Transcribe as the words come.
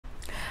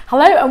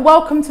Hello and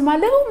welcome to my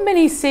little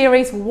mini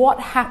series, What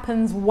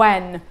Happens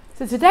When?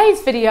 So today's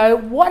video,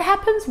 what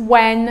happens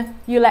when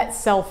you let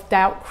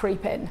self-doubt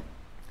creep in?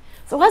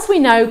 So as we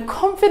know,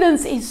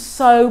 confidence is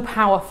so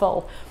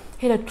powerful.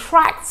 It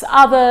attracts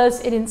others,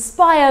 it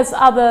inspires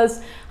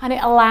others, and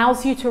it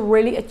allows you to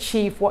really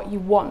achieve what you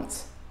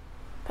want.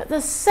 But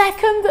the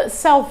second that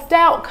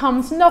self-doubt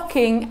comes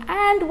knocking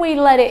and we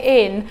let it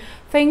in,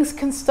 things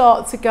can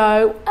start to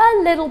go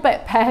a little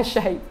bit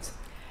pear-shaped.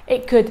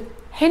 It could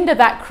hinder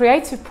that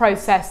creative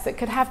process that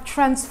could have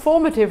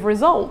transformative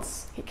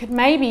results. It could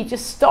maybe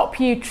just stop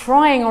you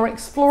trying or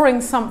exploring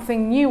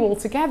something new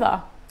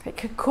altogether. It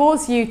could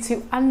cause you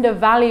to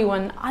undervalue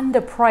and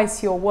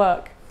underprice your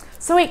work.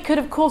 So it could,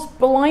 of course,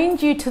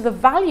 blind you to the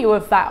value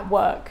of that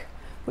work,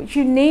 which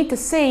you need to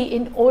see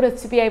in order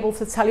to be able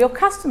to tell your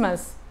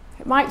customers.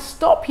 It might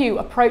stop you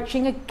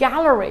approaching a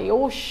gallery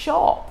or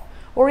shop,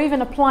 or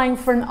even applying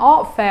for an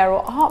art fair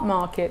or art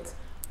market.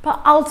 But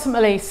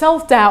ultimately,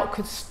 self-doubt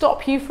could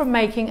stop you from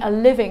making a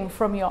living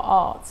from your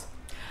art.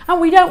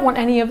 And we don't want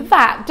any of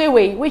that, do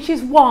we? Which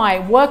is why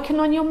working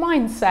on your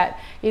mindset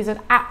is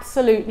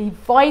absolutely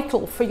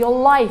vital for your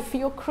life, for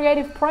your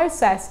creative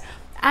process,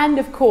 and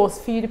of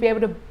course, for you to be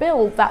able to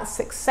build that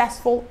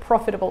successful,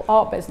 profitable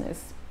art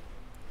business.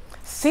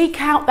 Seek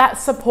out that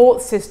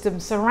support system,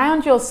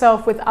 surround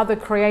yourself with other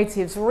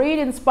creatives, read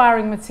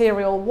inspiring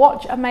material,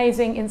 watch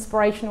amazing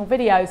inspirational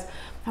videos,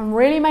 and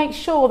really make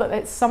sure that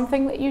it's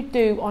something that you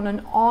do on an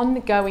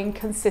ongoing,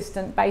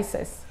 consistent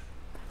basis,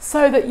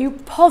 so that you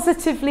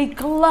positively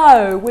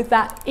glow with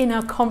that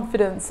inner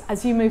confidence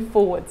as you move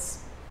forwards.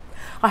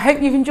 I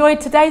hope you've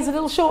enjoyed today's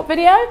little short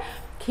video.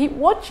 Keep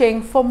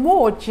watching for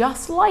more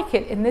just like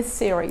it in this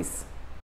series.